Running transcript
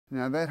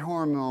Now that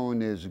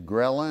hormone is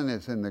ghrelin.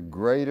 It's in the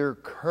greater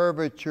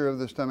curvature of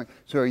the stomach.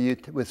 So are you,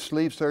 with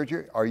sleeve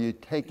surgery, are you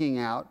taking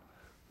out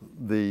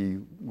the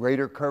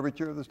greater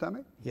curvature of the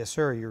stomach? Yes,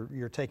 sir.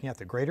 You're taking out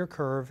the greater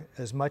curve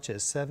as much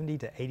as 70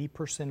 to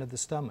 80% of the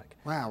stomach.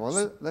 Wow.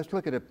 Well, let's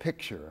look at a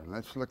picture and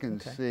let's look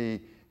and see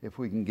if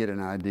we can get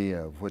an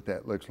idea of what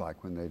that looks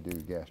like when they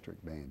do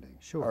gastric banding.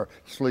 Sure. Or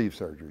sleeve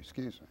surgery,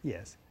 excuse me.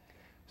 Yes.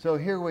 So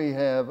here we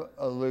have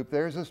a loop.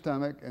 There's a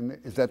stomach, and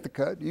is that the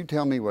cut? You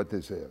tell me what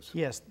this is.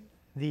 Yes.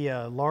 The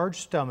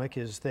large stomach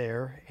is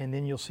there, and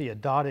then you'll see a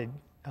dotted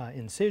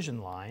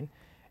incision line,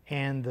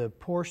 and the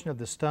portion of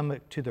the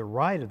stomach to the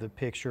right of the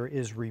picture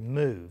is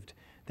removed.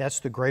 That's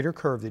the greater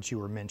curve that you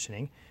were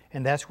mentioning,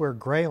 and that's where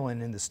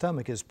ghrelin in the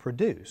stomach is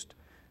produced.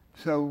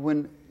 So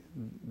when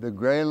the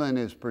ghrelin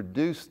is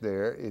produced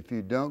there, if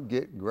you don't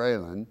get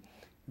ghrelin,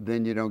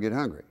 then you don't get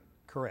hungry.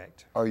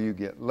 Correct. Or you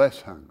get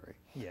less hungry.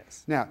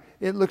 Yes. Now,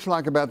 it looks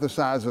like about the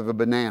size of a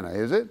banana,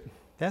 is it?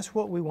 That's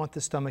what we want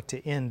the stomach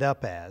to end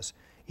up as.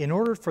 In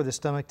order for the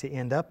stomach to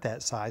end up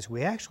that size,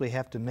 we actually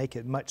have to make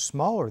it much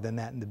smaller than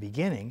that in the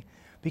beginning,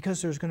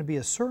 because there's going to be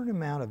a certain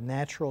amount of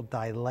natural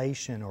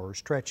dilation or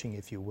stretching,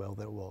 if you will,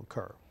 that will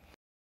occur.